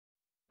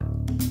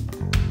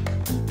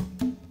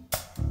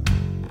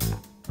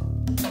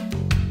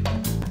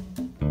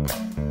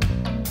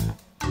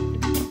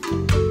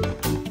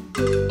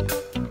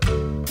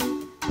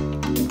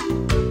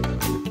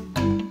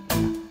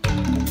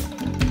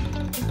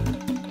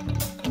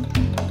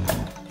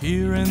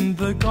Here in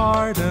the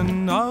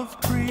garden of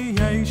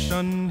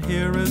creation,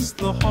 here is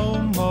the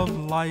home of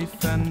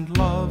life and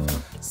love,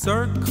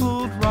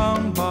 circled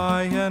round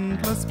by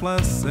endless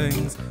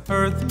blessings,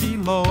 earth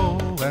below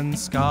and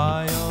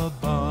sky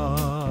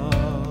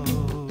above.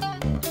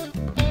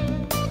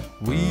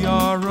 We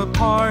are a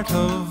part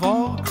of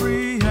all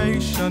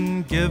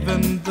creation,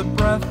 given the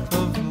breath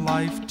of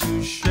life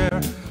to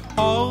share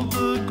all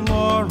the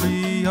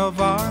glory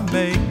of our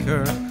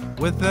Maker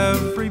with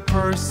every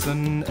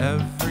person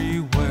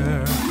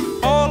everywhere.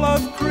 All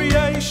of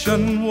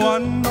creation,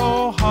 one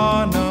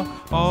Ohana,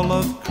 all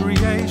of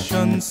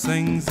creation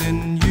sings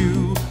in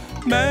you.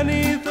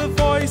 Many the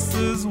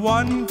voices,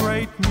 one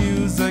great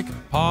music,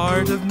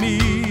 part of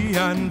me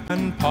and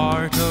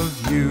part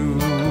of you.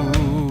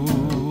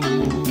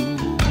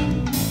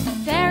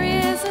 There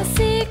is a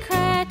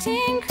secret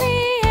in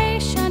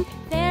creation,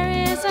 there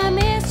is a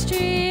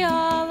mystery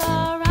all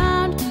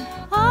around.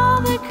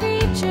 All the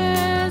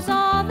creatures,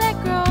 all that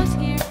grows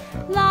here,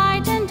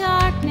 light and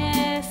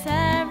darkness,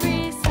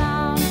 every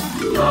sound.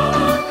 All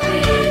of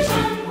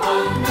creation,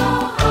 one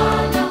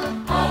Ohana,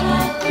 all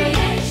of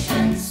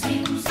creation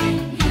sings in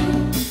you.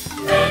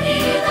 Many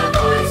the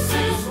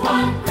voices,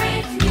 one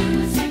great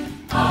music,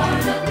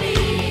 part of me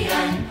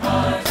and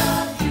part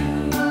of you.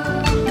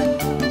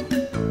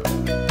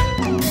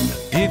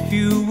 If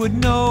you would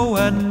know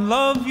and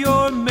love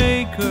your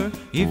Maker,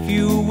 if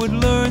you would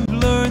learn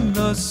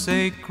the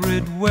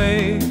sacred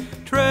way,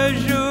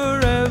 treasure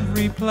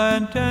every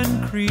plant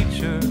and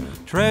creature,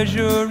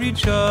 treasure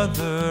each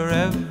other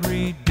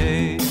every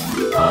day.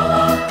 All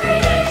of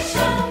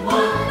creation,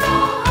 one